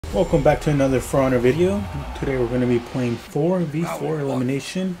Welcome back to another For Honor video. Today we're going to be playing 4v4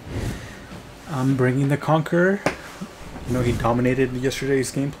 elimination. I'm bringing the Conqueror. You know, he dominated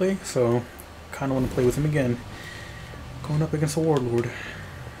yesterday's gameplay, so kind of want to play with him again. Going up against a Warlord.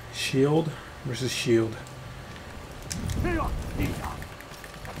 Shield versus Shield.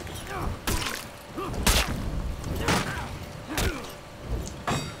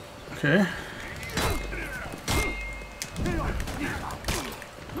 Okay.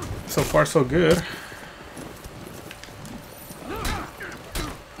 So far, so good.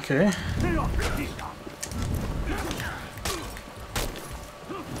 Okay.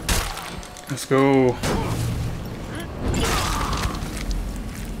 Let's go.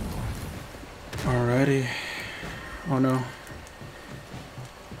 Alrighty. Oh no.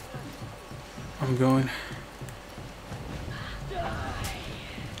 I'm going.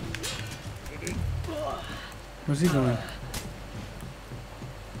 Where's he going?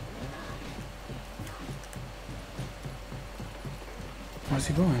 Where's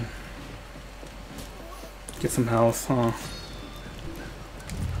he going? Get some health, huh?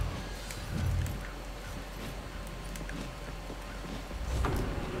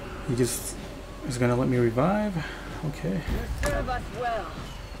 He just is gonna let me revive? Okay.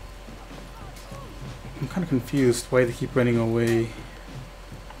 I'm kind of confused why they keep running away.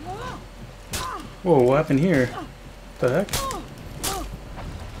 Whoa, what happened here? What the heck?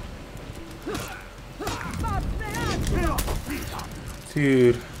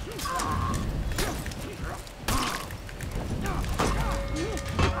 Dude.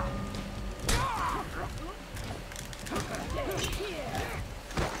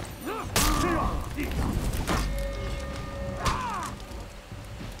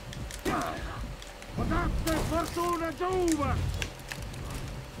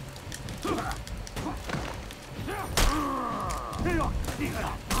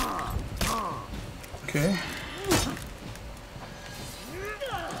 Okay.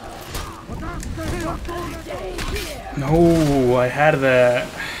 No, I had that.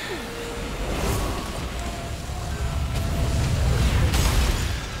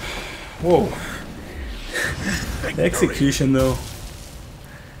 Whoa. The execution though.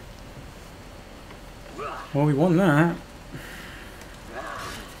 Well, we won that.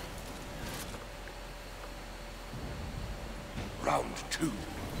 Round 2.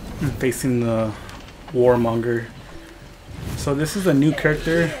 I'm facing the Warmonger. So this is a new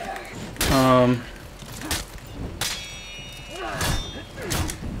character.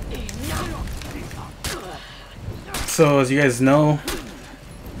 So as you guys know,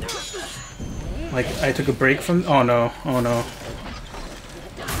 like I took a break from. Oh no! Oh no!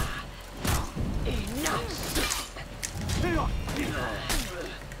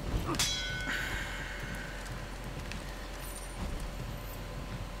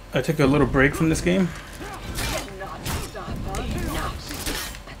 I took a little break from this game.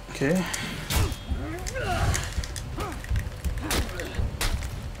 Okay.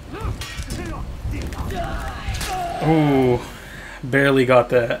 Oh, barely got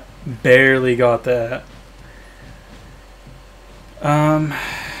that. Barely got that.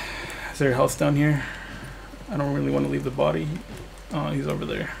 Is there health down here? I don't really want to leave the body. Oh, he's over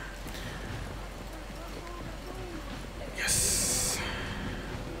there. Yes.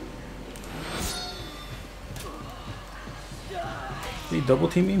 Are they double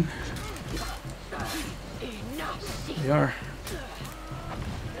teaming? They are.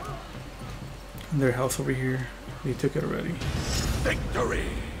 Their health over here. They took it already. Victory!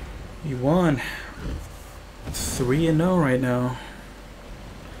 He won. 3-0 right now.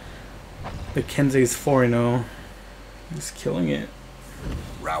 The Kenzei's 4-0. He's killing it.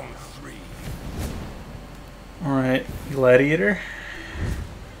 Round 3. Alright, Gladiator.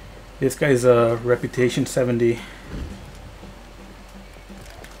 This guy's a reputation 70.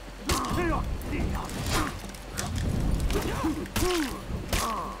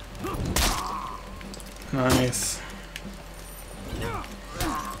 Nice.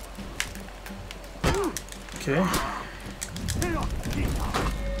 Okay.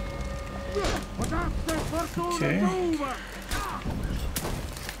 Okay.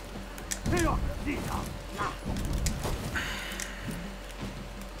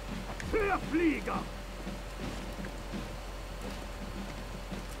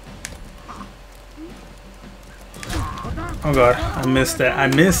 Oh god, I missed that. I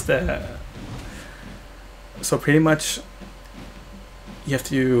missed that. So pretty much you have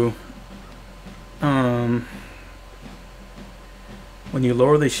to when you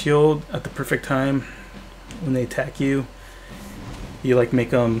lower the shield at the perfect time when they attack you, you like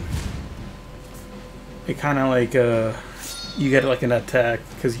make them, it kind of like you get like an attack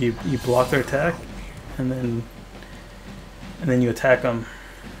because you block their attack, and then you attack them.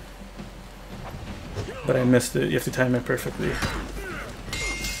 But I missed it. You have to time it perfectly.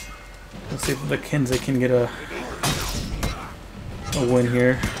 Let's see if the Kinsey can get a win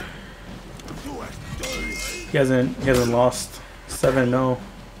here. He hasn't lost 7-0.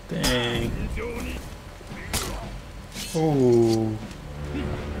 Dang. Oh,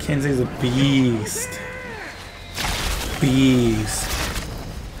 Kinsey's a beast. Beast.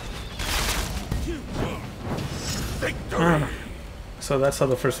 Ah. So that's how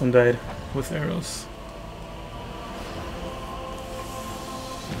the first one died, with arrows.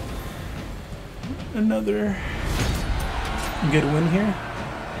 Another good win here.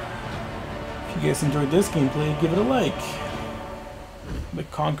 If you guys enjoyed this gameplay, give it a like. The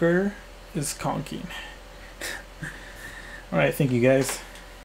Conqueror is conking. Alright, thank you guys.